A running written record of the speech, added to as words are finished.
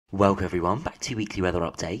Welcome everyone back to weekly weather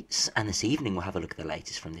updates, and this evening we'll have a look at the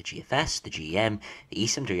latest from the GFS, the GEM, the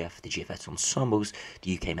ECMWF, the GFS Ensembles,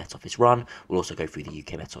 the UK Met Office Run. We'll also go through the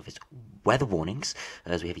UK Met Office weather warnings,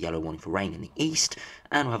 as we have a yellow warning for rain in the east,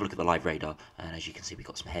 and we'll have a look at the live radar, and as you can see we've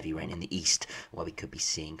got some heavy rain in the east, where we could be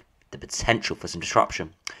seeing the potential for some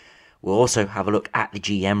disruption. We'll also have a look at the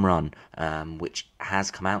GM run, which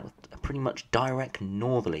has come out with a pretty much direct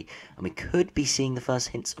northerly, and we could be seeing the first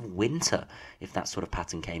hints of winter if that sort of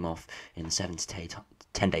pattern came off in the 7 to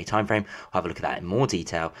 10 day time frame. We'll have a look at that in more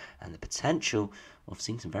detail and the potential of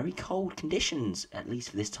seeing some very cold conditions, at least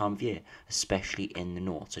for this time of year, especially in the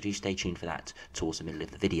north. So do stay tuned for that towards the middle of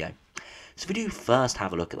the video. So if we do first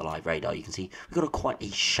have a look at the live radar, you can see we've got quite a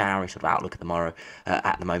showery sort of outlook at the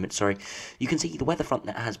moment. You can see the weather front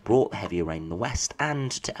that has brought the heavier rain in the west and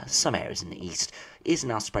to some areas in the east is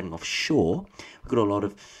now spreading offshore. We've got a lot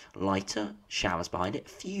of lighter showers behind it, a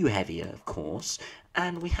few heavier, of course,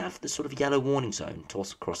 and we have the sort of yellow warning zone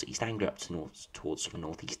across East Anglia up to towards sort of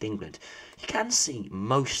northeast England. You can see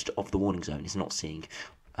most of the warning zone is not seeing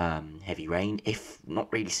heavy rain, if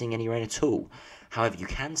not really seeing any rain at all. However, you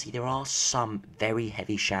can see there are some very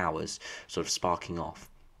heavy showers sort of sparking off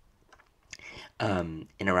in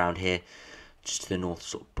around here, just to the north,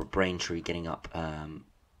 sort of Braintree, getting up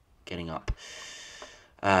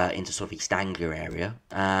into sort of East Anglia area,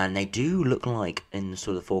 and they do look like in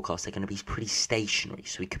sort of the forecast they're going to be pretty stationary,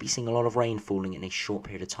 so we could be seeing a lot of rain falling in a short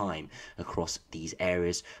period of time across these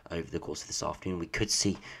areas over the course of this afternoon. We could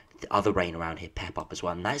see the other rain around here pep up as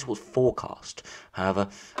well, and that is what's forecast. However,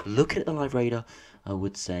 looking at the live radar, I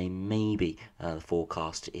would say maybe the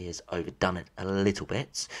forecast is overdone it a little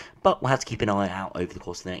bit, but we'll have to keep an eye out over the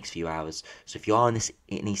course of the next few hours. So if you are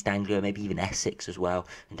in East Anglia, maybe even Essex as well,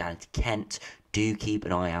 and down into Kent, do keep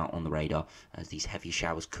an eye out on the radar, as these heavy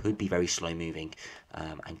showers could be very slow moving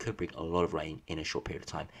and could bring a lot of rain in a short period of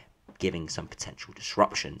time, giving some potential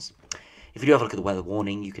disruptions. If you do have a look at the weather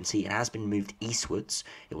warning, you can see it has been moved eastwards.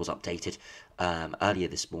 It was updated earlier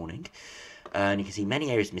this morning. And you can see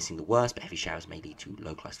many areas missing the worst, but heavy showers may lead to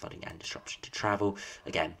localised flooding and disruption to travel.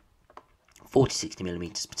 Again, 40-60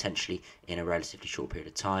 millimetres potentially in a relatively short period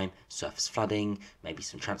of time. Surface flooding, maybe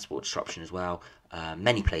some transport disruption as well.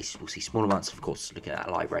 Many places will see small amounts. Of course, looking at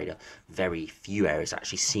that live radar, very few areas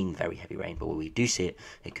actually seeing very heavy rain, but where we do see it,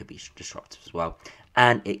 it could be disruptive as well.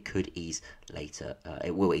 And it could ease later.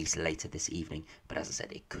 It will ease later this evening, but as I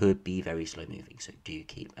said, it could be very slow moving, so do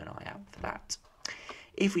keep an eye out for that.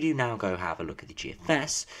 If we do now go have a look at the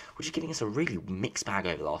GFS, which is giving us a really mixed bag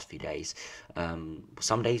over the last few days.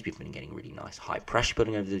 Some days we've been getting really nice high pressure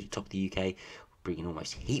building over the top of the UK, bringing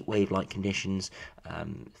almost heat wave-like conditions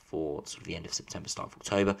for sort of the end of September, start of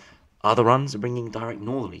October. Other runs are bringing direct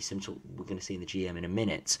northerly, similar to what we're going to see in the GM in a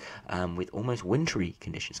minute, with almost wintry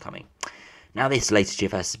conditions coming. Now this latest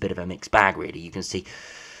GFS is a bit of a mixed bag, really. You can see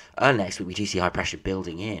next week we do see high pressure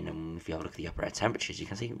building in, and if you have a look at the upper air temperatures, you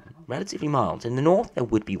can see relatively mild. In the north there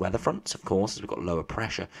would be weather fronts, of course, as we've got lower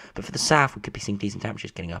pressure, but for the south we could be seeing decent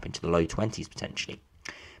temperatures getting up into the low 20s potentially.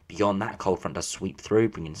 Beyond that, a cold front does sweep through,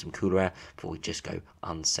 bringing some cooler air before we just go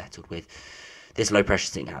unsettled with this low pressure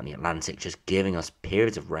sitting out in the Atlantic, just giving us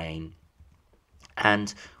periods of rain.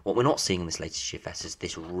 And what we're not seeing in this latest GFS is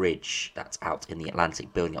this ridge that's out in the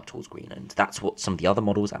Atlantic building up towards Greenland. That's what some of the other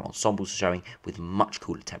models and ensembles are showing, with much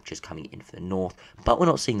cooler temperatures coming in for the north. But we're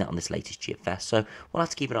not seeing that on this latest GFS, so we'll have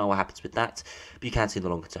to keep an eye on what happens with that. But you can see in the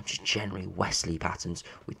longer term, just generally westerly patterns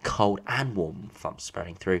with cold and warm fronts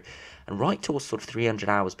spreading through. And right towards sort of 300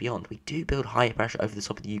 hours beyond, we do build higher pressure over the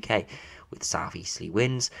top of the UK with southeasterly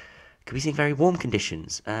winds. Could be seeing very warm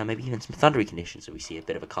conditions, maybe even some thundery conditions, so we see a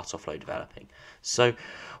bit of a cut-off low developing. So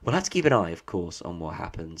we'll have to keep an eye, of course, on what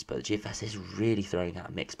happens, but the GFS is really throwing out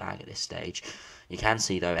a mixed bag at this stage. You can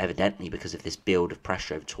see, though, evidently, because of this build of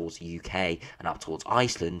pressure over towards the UK and up towards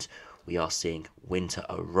Iceland, we are seeing winter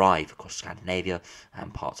arrive across Scandinavia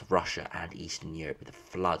and parts of Russia and Eastern Europe with a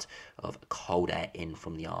flood of cold air in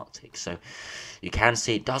from the Arctic. So you can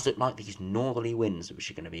see it does look like these northerly winds, which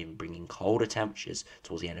are going to be bringing colder temperatures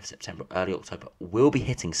towards the end of September, early October, will be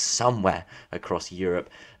hitting somewhere across Europe.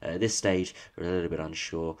 At this stage, we're a little bit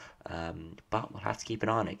unsure, but we'll have to keep an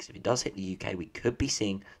eye on it, because if it does hit the UK, we could be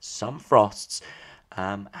seeing some frosts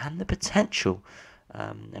and the potential,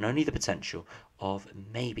 and only the potential, of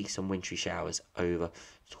maybe some wintry showers over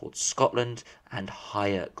towards Scotland and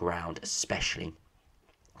higher ground, especially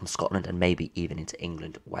on Scotland, and maybe even into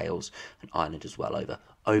England, Wales and Ireland as well,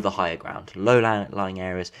 over higher ground. Low-lying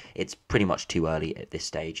areas, it's pretty much too early at this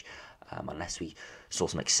stage. unless we saw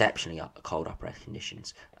some exceptionally cold upper air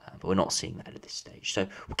conditions. But we're not seeing that at this stage. So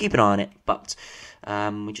we'll keep an eye on it, but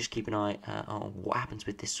we just keep an eye on what happens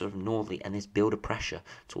with this sort of northerly and this build of pressure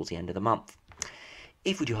towards the end of the month.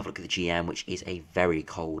 If we do have a look at the GM, which is a very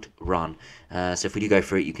cold run, so if we do go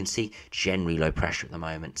through it, you can see generally low pressure at the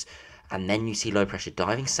moment. And then you see low pressure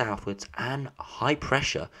diving southwards and high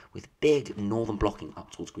pressure with big northern blocking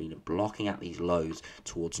up towards Greenland, blocking out these lows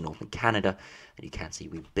towards northern Canada. And you can see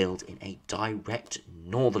we build in a direct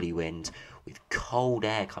northerly wind with cold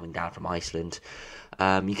air coming down from Iceland.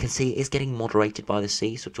 You can see it is getting moderated by the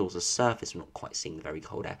sea, so towards the surface we're not quite seeing the very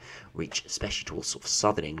cold air reach, especially towards sort of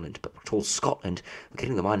southern England, but towards Scotland we're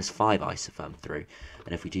getting the -5 isotherm through.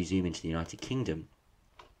 And if we do zoom into the United Kingdom,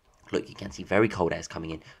 look, you can see very cold airs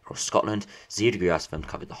coming in across Scotland. 0 degree isotherm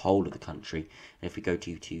covered the whole of the country. And if we go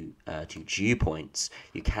to dew points,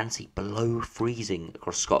 you can see below freezing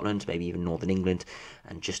across Scotland, maybe even northern England,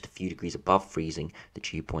 and just a few degrees above freezing, the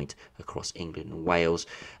dew point across England and Wales,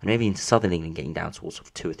 and maybe into southern England getting down towards sort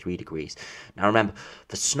of 2 or 3 degrees. Now remember,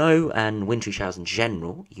 for snow and wintry showers in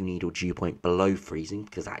general, you need your dew point below freezing,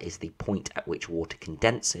 because that is the point at which water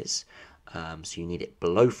condenses. So you need it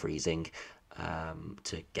below freezing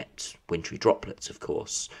to get wintry droplets, of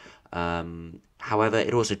course. However,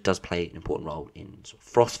 it also does play an important role in sort of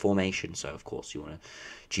frost formation. So, of course, you want a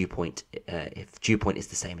dew point. If dew point is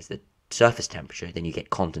the same as the surface temperature, then you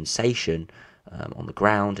get condensation on the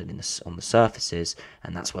ground and on the surfaces,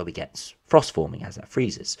 and that's where we get frost forming as that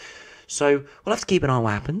freezes. So we'll have to keep an eye on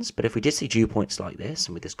what happens, but if we did see dew points like this,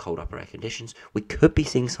 and with this cold upper air conditions, we could be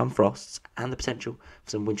seeing some frosts and the potential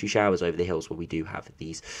for some wintry showers over the hills where we do have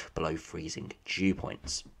these below freezing dew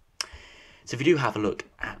points. So if we do have a look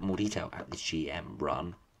at more detail at this GM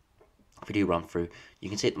run, if we do run through, you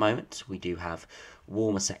can see at the moment we do have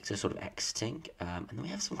warmer sectors sort of exiting, and then we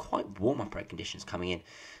have some quite warm upper air conditions coming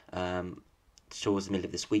in towards the middle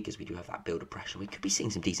of this week, as we do have that build of pressure. We could be seeing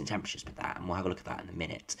some decent temperatures with that, and we'll have a look at that in a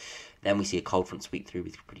minute. Then we see a cold front sweep through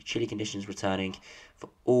with pretty chilly conditions returning for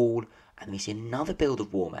all, and then we see another build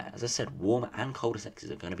of warm air. As I said, warmer and colder sectors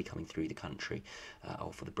are going to be coming through the country,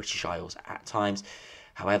 or for the British Isles at times.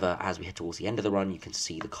 However, as we head towards the end of the run, you can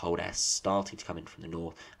see the cold air starting to come in from the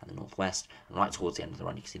north and the northwest. And right towards the end of the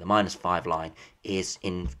run, you can see the -5 line is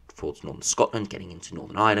in towards northern Scotland, getting into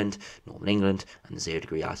Northern Ireland, northern England, and the 0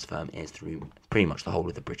 degree isotherm is through pretty much the whole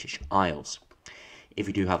of the British Isles. If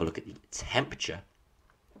we do have a look at the temperature,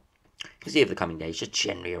 you can see over the coming days, just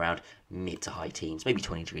generally around mid to high teens, maybe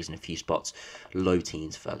 20 degrees in a few spots, low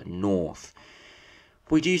teens further north.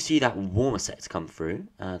 We do see that warmer sector come through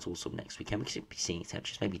towards sort of next weekend. We could be seeing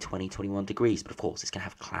temperatures maybe 20, 21 degrees, but of course it's going to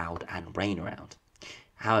have cloud and rain around.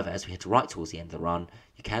 However, as we head right towards the end of the run,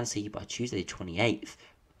 you can see by Tuesday the 28th,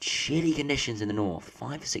 chilly conditions in the north,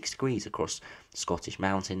 5 or 6 degrees across the Scottish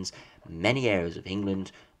mountains, many areas of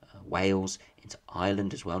England, Wales, into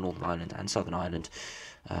Ireland as well, Northern Ireland and Southern Ireland,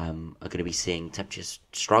 are going to be seeing temperatures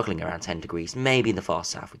struggling around 10 degrees. Maybe in the far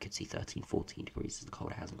south we could see 13, 14 degrees as the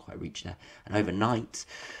cold air hasn't quite reached there. And overnight,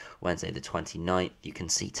 Wednesday the 29th, you can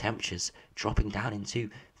see temperatures dropping down into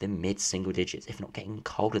the mid-single digits, if not getting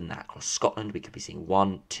colder than that. Across Scotland, we could be seeing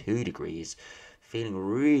 1, 2 degrees, feeling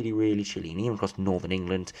really, really chilly, and even across northern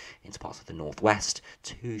England, into parts of the northwest,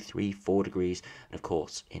 2, 3, 4 degrees, and of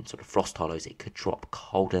course, in sort of frost hollows, it could drop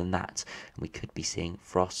colder than that, and we could be seeing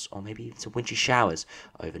frosts, or maybe even some wintry showers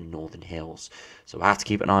over northern hills. So we'll have to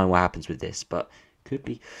keep an eye on what happens with this, but could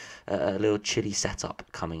be a little chilly setup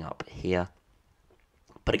coming up here.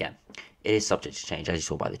 But again, it is subject to change, as you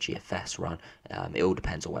saw by the GFS run. It all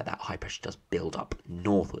depends on where that high pressure does build up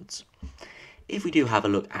northwards. If we do have a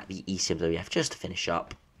look at the ECMWF, just to finish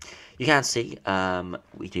up, you can see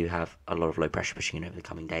we do have a lot of low pressure pushing in over the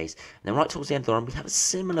coming days. And then right towards the end of the run, we have a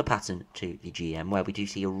similar pattern to the GM, where we do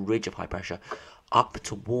see a ridge of high pressure up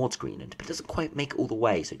towards Greenland, but it doesn't quite make it all the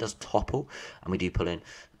way, so it does topple, and we do pull in,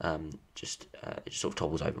 it just sort of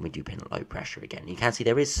topples over, and we do pin low pressure again. You can see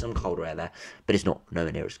there is some colder air there, but it's not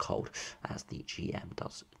nowhere near as cold as the GM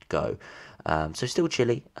does go. So still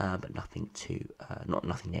chilly, but nothing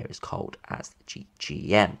near as cold as the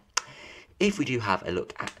GM. If we do have a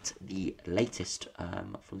look at the latest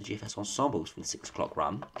from the GFS Ensembles from the 6 o'clock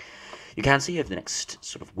run, you can see over the next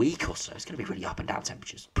sort of week or so, it's going to be really up and down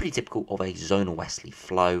temperatures. Pretty typical of a zonal westerly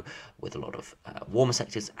flow with a lot of warmer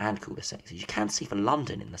sectors and cooler sectors. You can see for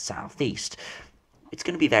London in the southeast, it's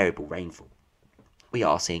going to be variable rainfall. We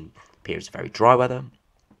are seeing periods of very dry weather,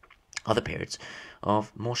 other periods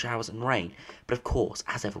of more showers and rain. But of course,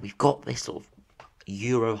 as ever, we've got this sort of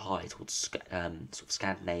Euro high towards sort of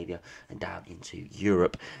Scandinavia and down into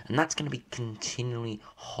Europe, and that's going to be continually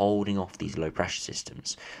holding off these low pressure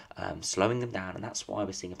systems, slowing them down, and that's why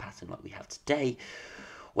we're seeing a pattern like we have today,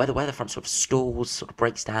 where the weather front sort of stalls, sort of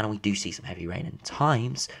breaks down, and we do see some heavy rain in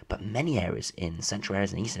times, but many areas in the central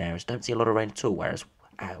areas and eastern areas don't see a lot of rain at all, whereas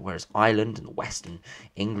Ireland and western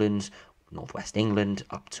England, northwest England,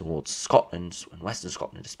 up towards Scotland, and western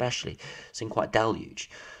Scotland especially, seeing quite a deluge.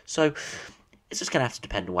 So it's just going to have to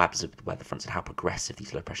depend on what happens with the weather fronts and how progressive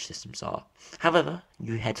these low pressure systems are. However,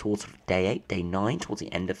 you head towards sort of day 8, day 9, towards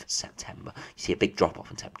the end of September, you see a big drop off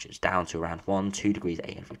in temperatures, down to around 1-2 degrees,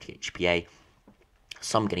 850 HPA.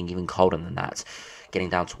 Some getting even colder than that, getting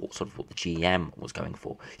down to what the GM was going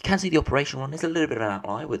for. You can see the operational run is a little bit of an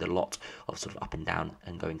outlier with a lot of sort of up and down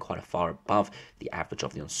and going quite far above the average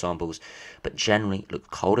of the ensembles, but generally look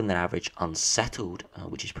colder than average, unsettled,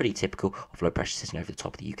 which is pretty typical of low pressure sitting over the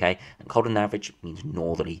top of the UK, and colder than average means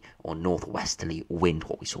northerly or northwesterly wind,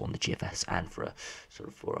 what we saw on the GFS, and for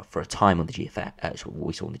a time on the GFS, what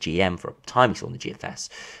we saw on the GM, for a time we saw on the GFS,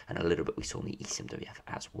 and a little bit we saw on the ECMWF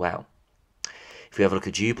as well. If we have a look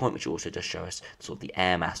at dew point, which also does show us sort of the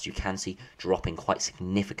air mass, you can see dropping quite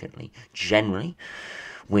significantly. Generally,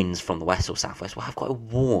 winds from the west or southwest will have quite a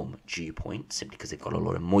warm dew point, simply because they've got a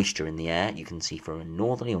lot of moisture in the air. You can see from a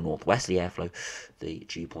northerly or northwesterly airflow, the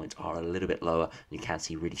dew points are a little bit lower. You can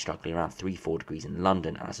see really struggling around 3-4 degrees in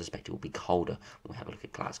London, and I suspect it will be colder when we have a look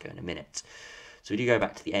at Glasgow in a minute. So we do go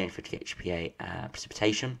back to the 850 HPA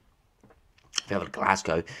precipitation. If you have a look at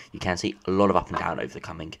Glasgow, you can see a lot of up and down over the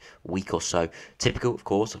coming week or so. Typical, of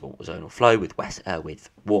course, of a zonal flow with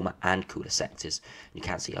warmer and cooler sectors. You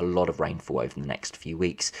can see a lot of rainfall over the next few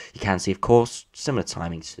weeks. You can see, of course, similar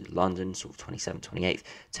timings to London, sort of 27th, 28th.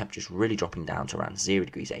 Temperatures really dropping down to around 0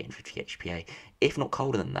 degrees, 850 HPA, if not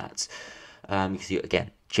colder than that. You can see,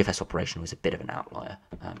 again, GFS Operational is a bit of an outlier,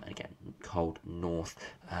 and again, cold north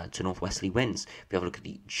to northwesterly winds. If you have a look at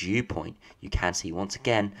the dew point, you can see once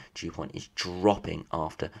again, dew point is dropping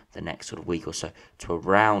after the next sort of week or so to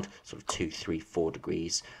around sort of 2, 3, 4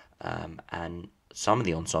 degrees, and some of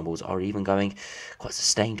the ensembles are even going quite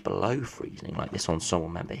sustained below freezing, like this ensemble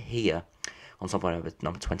member here, ensemble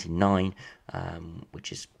number 29,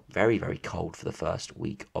 which is very, very cold for the first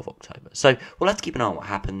week of October. So we'll have to keep an eye on what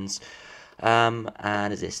happens. And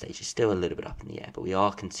at this stage, it's still a little bit up in the air, but we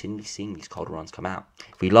are continually seeing these colder runs come out.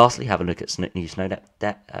 If we lastly have a look at new snow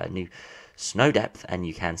depth, and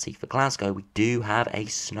you can see for Glasgow, we do have a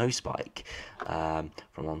snow spike from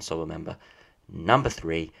ensemble member number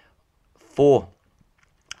 3 for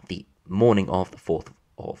the morning of the 4th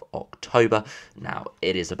of October. Now,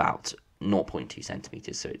 it is about 0.2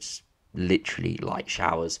 centimeters, so it's literally light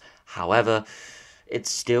showers. However, it's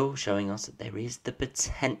still showing us that there is the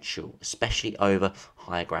potential, especially over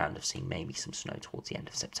higher ground, of seeing maybe some snow towards the end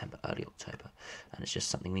of September, early October. And it's just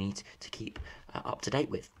something we need to keep up to date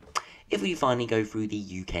with. If we finally go through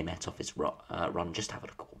the UK Met Office run, just have a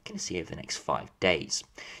look at what we're going to see over the next 5 days.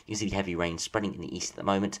 You can see the heavy rain spreading in the east at the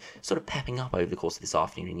moment, sort of pepping up over the course of this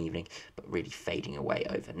afternoon and evening, but really fading away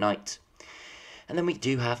overnight. And then we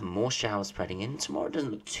do have more showers spreading in. Tomorrow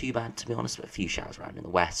doesn't look too bad, to be honest, but a few showers around in the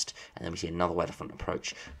west. And then we see another weather front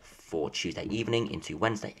approach for Tuesday evening into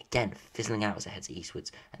Wednesday, again fizzling out as it heads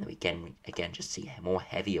eastwards. And then we again just see more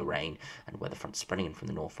heavier rain and weather front spreading in from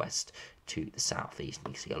the northwest to the southeast.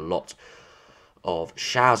 And you see a lot of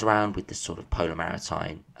showers around with this sort of polar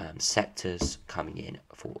maritime sectors coming in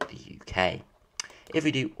for the UK. If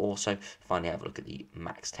we do also finally have a look at the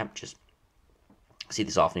max temperatures, see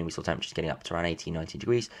this afternoon we saw temperatures getting up to around 18-19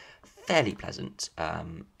 degrees, fairly pleasant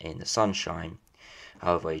in the sunshine.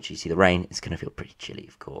 However, as you see the rain, it's going to feel pretty chilly,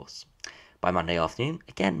 of course. By Monday afternoon,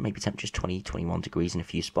 again, maybe temperatures 20-21 degrees in a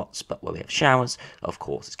few spots, but where we have showers, of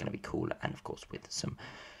course, it's going to be cooler, and of course with some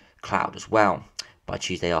cloud as well. By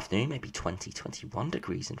Tuesday afternoon, maybe 20-21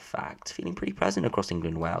 degrees, in fact, feeling pretty pleasant across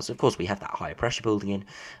England and Wales. Of course, we have that higher pressure building in,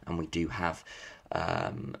 and we do have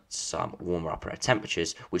some warmer upper air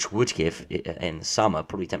temperatures, which would give, in the summer,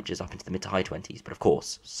 probably temperatures up into the mid to high 20s. But of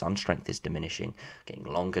course, sun strength is diminishing, getting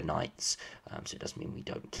longer nights, so it doesn't mean we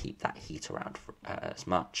don't keep that heat around for, as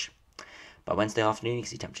much. By Wednesday afternoon, you can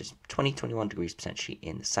see temperatures 20-21 degrees potentially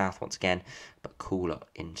in the south once again, but cooler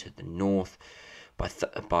into the north. By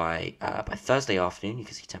Thursday afternoon, you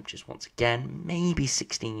can see temperatures once again, maybe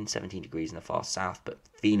 16-17 degrees in the far south, but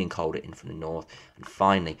feeling colder in from the north. And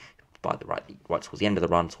finally, by the right towards the end of the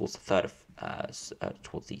run, towards the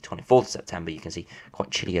 24th of September, you can see quite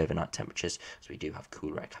chilly overnight temperatures. So we do have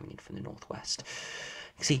cooler air coming in from the northwest.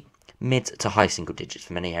 You can see mid to high single digits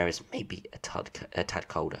for many areas, maybe a tad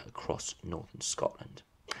colder across northern Scotland.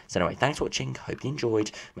 So anyway, thanks for watching. Hope you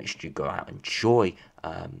enjoyed. Make sure you go out and enjoy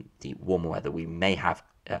the warmer weather we may have,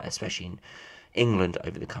 especially in England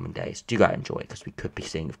over the coming days. Do go out and enjoy it, because we could be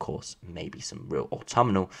seeing, of course, maybe some real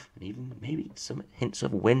autumnal and even maybe some hints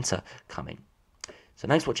of winter coming. So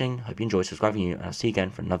thanks for watching. Hope you enjoyed. Subscribing you, and I'll see you again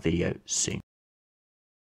for another video soon.